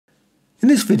In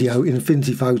this video in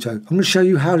Affinity Photo, I'm going to show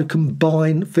you how to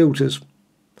combine filters.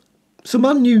 Some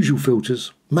unusual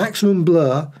filters, maximum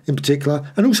blur in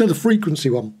particular, and also the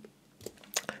frequency one.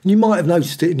 And you might have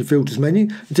noticed it in the filters menu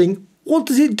and think, what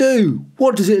does it do?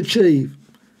 What does it achieve?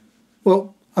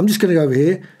 Well, I'm just going to go over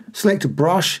here, select a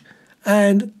brush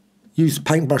and use the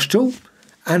paintbrush tool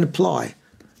and apply.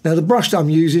 Now the brush that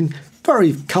I'm using,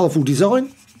 very colourful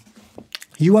design.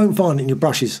 You won't find it in your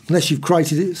brushes unless you've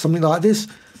created it something like this.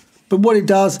 But what it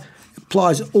does, it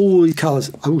applies all these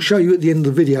colours. I will show you at the end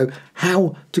of the video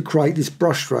how to create this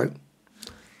brush stroke.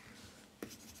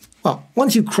 Well,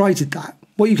 once you've created that,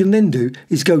 what you can then do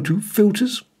is go to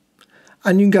Filters,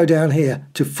 and you can go down here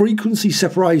to Frequency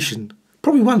Separation.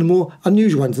 Probably one of the more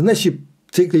unusual ones, unless you're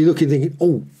particularly looking thinking,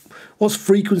 oh, what's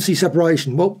frequency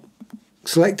separation? Well,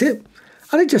 select it,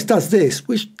 and it just does this,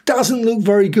 which doesn't look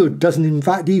very good, doesn't in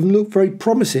fact even look very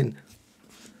promising.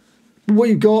 But what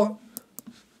you've got,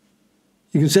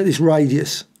 you can set this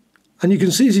radius, and you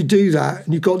can see as you do that,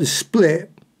 and you've got this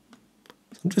split.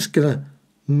 I'm just going to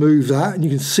move that, and you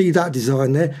can see that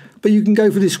design there. But you can go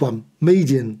for this one,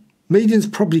 median. Median's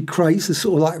probably creates a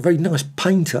sort of like a very nice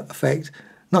painter effect.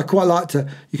 And I quite like to,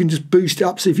 you can just boost it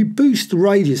up. So if you boost the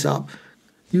radius up,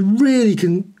 you really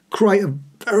can create a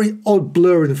very odd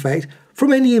blurring effect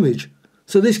from any image.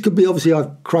 So this could be, obviously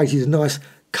I've created a nice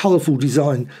colourful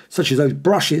design, such as those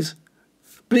brushes.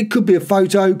 But it could be a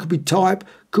photo, could be type,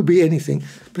 could be anything.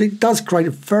 But it does create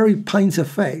a very paint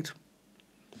effect.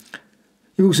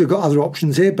 You've also got other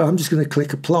options here, but I'm just going to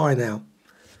click apply now.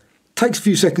 Takes a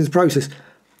few seconds to process.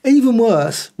 Even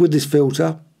worse with this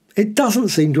filter, it doesn't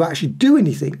seem to actually do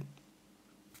anything.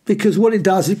 Because what it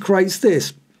does, it creates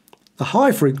this. The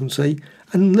high frequency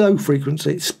and low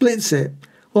frequency. It splits it.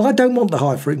 Well, I don't want the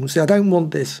high frequency. I don't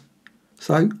want this.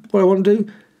 So what I want to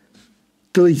do,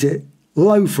 delete it.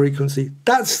 Low frequency,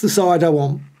 that's the side I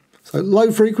want. So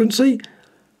low frequency.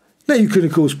 Now you can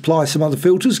of course apply some other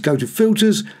filters, go to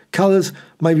filters, colours,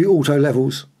 maybe auto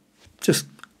levels. Just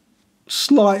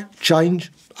slight change,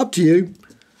 up to you,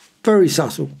 very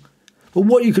subtle. But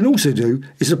what you can also do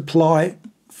is apply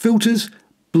filters,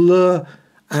 blur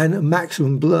and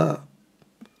maximum blur.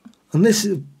 And this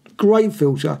is a great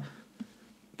filter.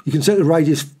 You can set the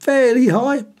radius fairly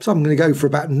high, so I'm going to go for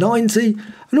about 90,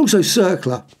 and also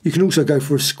circular. You can also go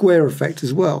for a square effect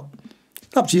as well.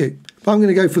 Up to you. But I'm going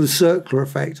to go for the circular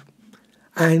effect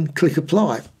and click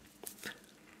apply.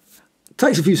 It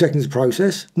takes a few seconds to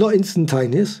process, not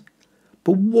instantaneous,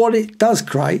 but what it does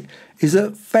create is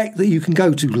an effect that you can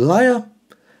go to layer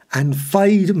and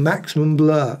fade maximum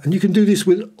blur. And you can do this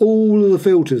with all of the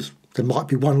filters. There might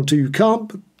be one or two you can't,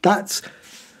 but that's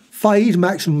fade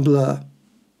maximum blur.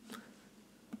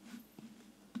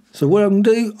 So what I'm going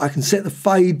to do, I can set the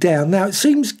fade down. Now it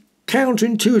seems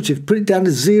counterintuitive. Put it down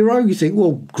to 0. You think,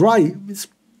 well, great. It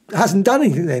hasn't done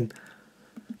anything then.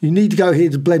 You need to go here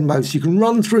to blend mode. So you can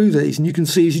run through these and you can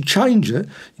see as you change it,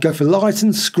 you go for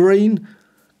lighten, screen.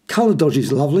 Colour dodge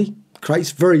is lovely.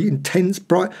 Creates very intense,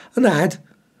 bright. And add,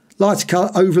 lighter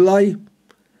colour, overlay.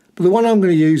 But the one I'm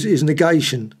going to use is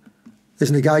negation.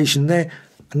 There's negation there.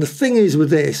 And the thing is with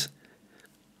this,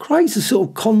 creates a sort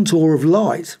of contour of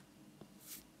light.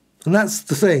 And that's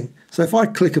the thing. So if I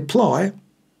click apply,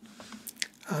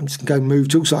 I'm just going to go move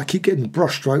tool, so I keep getting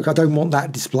brush stroke. I don't want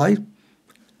that displayed.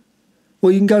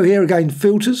 Well, you can go here again,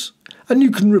 filters, and you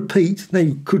can repeat. Now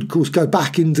you could, of course, go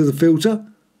back into the filter,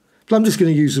 but I'm just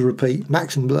going to use the repeat,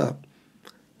 maximum blur.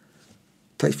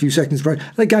 Takes a few seconds to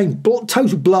and again,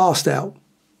 total blast out.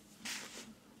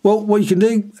 Well, what you can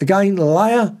do, again,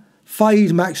 layer,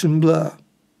 fade, maximum blur.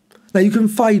 Now you can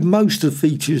fade most of the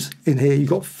features in here. You've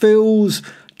got fills,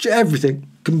 everything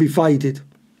can be faded,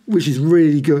 which is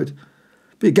really good.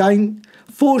 But again,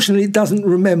 fortunately it doesn't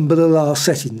remember the last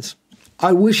settings.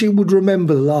 I wish it would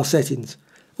remember the last settings.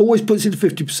 Always puts it to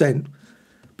 50%.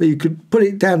 But you could put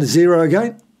it down to 0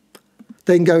 again,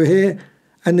 then go here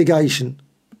and negation.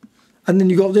 And then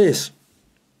you've got this.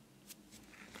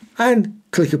 And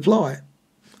click apply.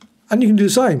 And you can do the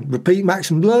same. Repeat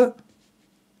maximum blur.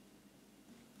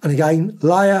 And again,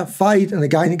 layer, fade, and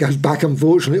again it goes back,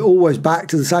 unfortunately, always back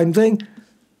to the same thing.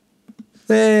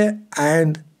 There,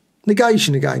 and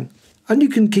negation again. And you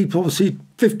can keep, obviously,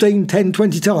 15, 10,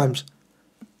 20 times.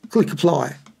 Click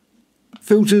apply.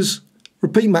 Filters,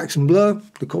 repeat maximum blur.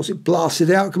 Of course, it blasts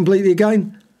it out completely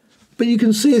again. But you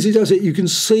can see as it does it, you can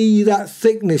see that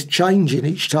thickness changing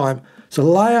each time. So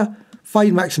layer,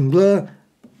 fade maximum blur,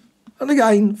 and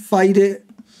again, fade it,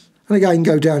 and again,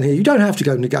 go down here. You don't have to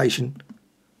go negation.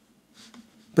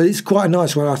 But it's quite a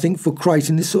nice one, I think, for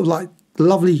creating this sort of like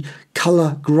lovely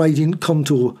colour gradient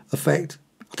contour effect.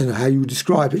 I don't know how you would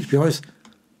describe it, to be honest.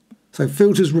 So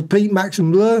filters, repeat,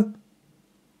 maximum blur.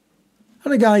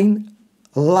 And again,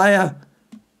 layer.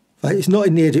 It's not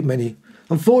in the edit menu.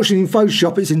 Unfortunately in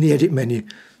Photoshop it's in the edit menu.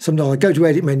 Sometimes I go to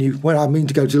edit menu when I mean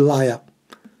to go to layer.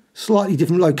 Slightly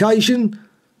different location.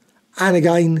 And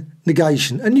again,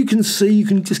 negation. And you can see, you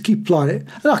can just keep applying it.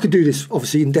 And I could do this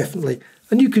obviously indefinitely.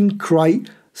 And you can create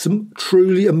some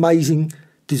truly amazing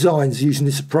designs using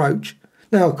this approach.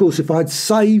 Now, of course, if I'd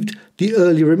saved the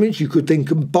earlier image, you could then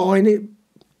combine it,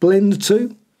 blend the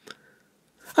two.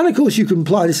 And of course, you can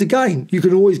apply this again. You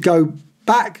can always go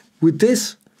back with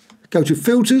this, go to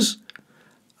filters,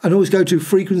 and always go to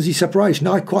frequency separation.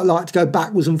 I quite like to go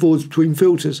backwards and forwards between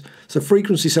filters. So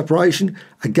frequency separation,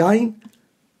 again,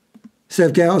 instead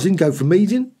of Gaussian, go for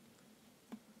median.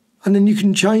 And then you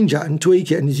can change that and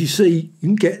tweak it. And as you see, you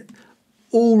can get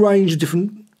all range of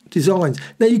different designs.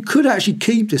 Now you could actually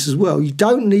keep this as well. You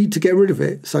don't need to get rid of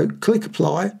it. So click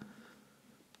apply.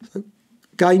 So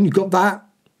again, you've got that.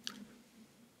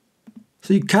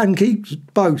 So you can keep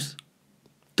both.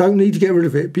 Don't need to get rid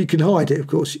of it, but you can hide it, of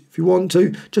course. If you want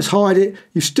to, just hide it.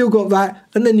 You've still got that,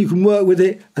 and then you can work with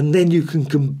it, and then you can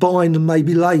combine them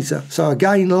maybe later. So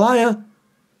again, layer.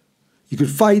 You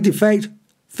could fade effect,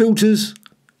 filters,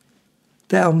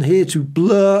 down here to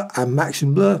blur and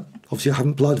maximum blur. Obviously I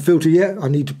haven't applied the filter yet. I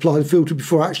need to apply the filter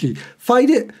before I actually fade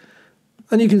it.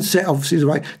 And you can set obviously the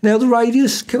radius. Now the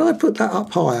radius, can I put that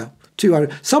up higher?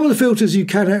 200. Some of the filters you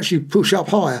can actually push up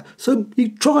higher. So you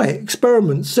try it,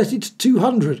 experiment, set it to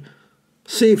 200.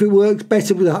 See if it works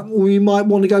better with that. Or you might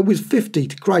want to go with 50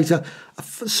 to create a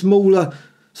smaller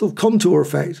sort of contour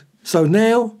effect. So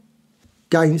now,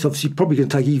 again, it's obviously probably going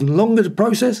to take even longer to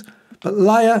process, but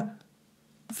layer,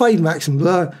 fade, maximum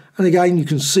blur, and again you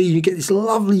can see you get this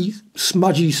lovely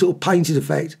smudgy sort of painted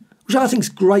effect, which I think is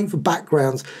great for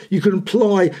backgrounds. You can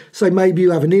apply, say maybe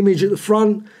you have an image at the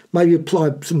front, maybe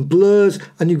apply some blurs,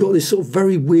 and you've got this sort of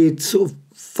very weird sort of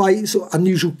fade, sort of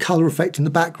unusual colour effect in the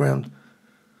background,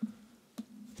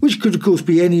 which could of course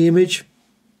be any image.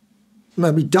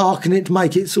 Maybe darken it to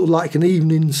make it sort of like an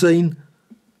evening scene.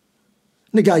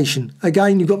 Negation,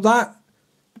 again you've got that.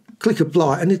 Click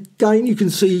apply, and again you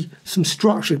can see some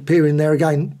structure appearing there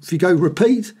again. If you go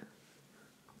repeat,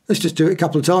 let's just do it a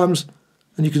couple of times,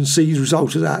 and you can see the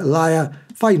result of that. Layer,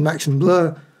 fade, maximum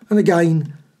blur, and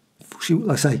again, like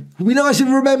I say, it'd be nice if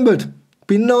it remembered.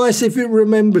 Be nice if it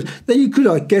remembered. Then you could,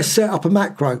 I guess, set up a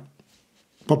macro.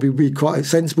 Probably be quite a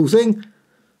sensible thing,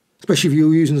 especially if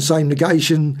you're using the same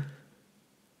negation,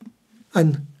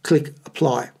 and click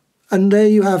apply. And there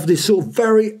you have this sort of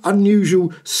very unusual,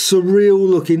 surreal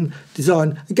looking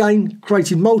design. Again,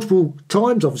 created multiple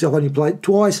times. Obviously, I've only played it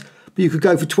twice, but you could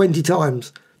go for 20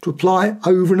 times to apply it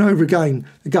over and over again.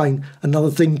 Again,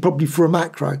 another thing probably for a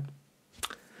macro.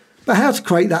 But how to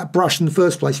create that brush in the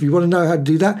first place, if you want to know how to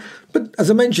do that. But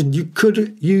as I mentioned, you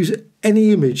could use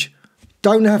any image.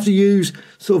 Don't have to use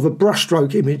sort of a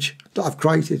brushstroke image that I've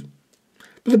created.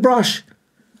 But the brush,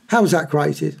 how is that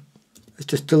created? Let's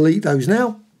just delete those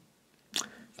now.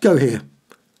 Go here.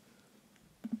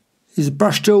 Here's a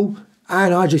brush tool,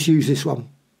 and I just use this one.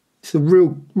 It's a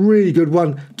really good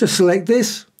one. Just select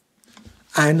this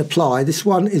and apply. This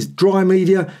one is dry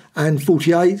media and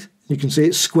 48. You can see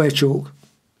it's square chalk.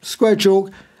 Square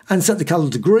chalk, and set the colour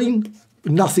to green,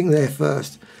 but nothing there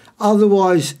first.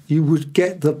 Otherwise, you would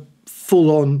get the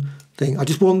full-on thing. I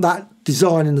just want that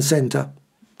design in the centre.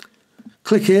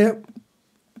 Click here.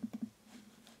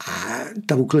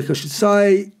 Double click, I should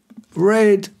say.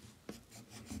 Red,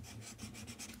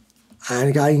 and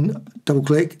again double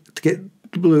click to get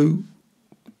the blue,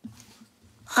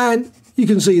 and you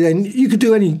can see then you could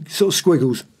do any sort of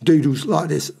squiggles, doodles like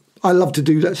this. I love to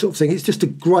do that sort of thing. It's just a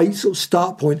great sort of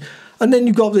start point. And then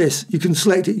you've got this, you can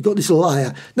select it, you've got this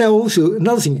layer. Now also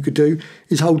another thing you could do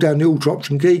is hold down the Alt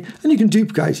Option key, and you can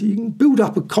duplicate it. You can build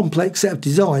up a complex set of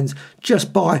designs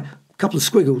just by a couple of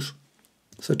squiggles.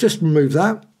 So just remove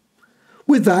that.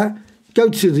 With that, go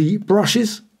to the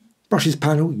brushes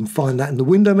panel. You can find that in the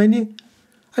window menu,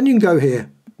 and you can go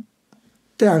here,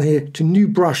 down here to new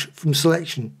brush from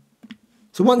selection.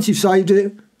 So once you've saved it,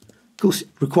 of course it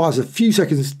requires a few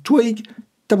seconds to tweak,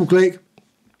 double click,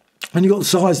 and you've got the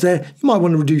size there. You might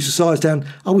want to reduce the size down.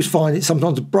 I always find it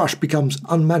sometimes the brush becomes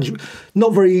unmanageable,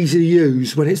 not very easy to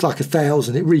use when it's like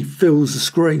 1,000, it really fills the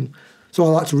screen. So I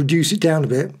like to reduce it down a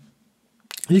bit.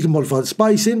 You can modify the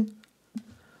spacing.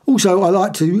 Also, I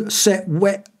like to set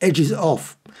wet edges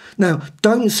off. Now,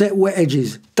 don't set wet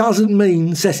edges. Doesn't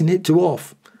mean setting it to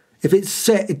off. If it's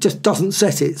set, it just doesn't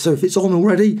set it. So if it's on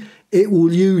already, it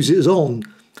will use it as on.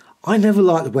 I never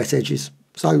like the wet edges.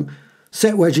 So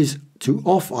set wedges to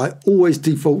off. I always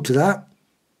default to that.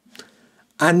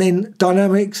 And then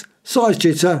dynamics, size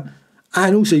jitter,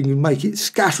 And also you can make it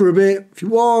scatter a bit if you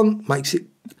want, makes it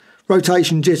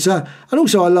rotation jitter. And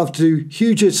also I love to do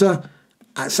hue jitter,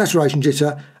 saturation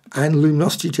jitter and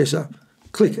luminosity jitter.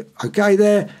 Click OK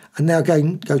there, and now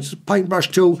again go to the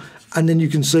paintbrush tool, and then you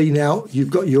can see now you've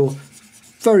got your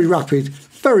very rapid,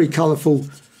 very colourful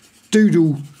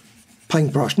doodle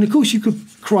paintbrush. And of course you could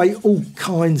create all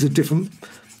kinds of different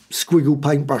squiggle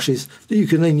paintbrushes that you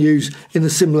can then use in a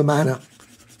similar manner,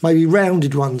 maybe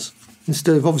rounded ones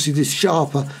instead of obviously this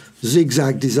sharper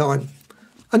zigzag design.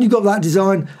 And you've got that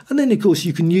design, and then of course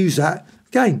you can use that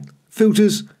again,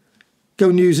 filters, go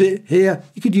and use it here.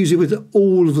 You could use it with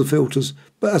all of the filters,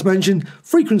 but as mentioned,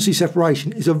 frequency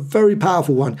separation is a very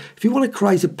powerful one if you want to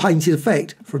create a painted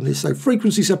effect from this. So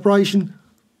frequency separation,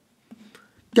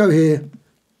 go here,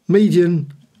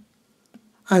 median,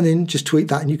 and then just tweak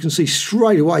that, and you can see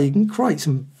straight away you can create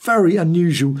some very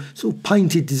unusual sort of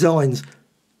painted designs.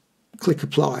 Click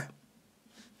apply,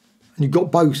 and you've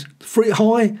got both the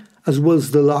high as well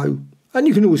as the low, and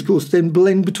you can always of course then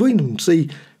blend between them, see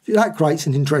if that creates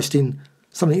an interesting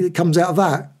something that comes out of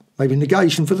that, maybe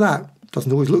negation for that,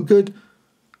 doesn't always look good,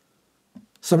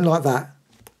 something like that.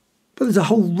 But there's a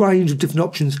whole range of different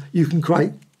options you can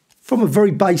create from a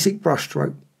very basic brush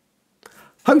stroke.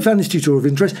 Hope you found this tutorial of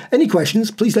interest. Any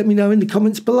questions, please let me know in the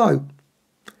comments below.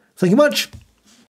 Thank you much.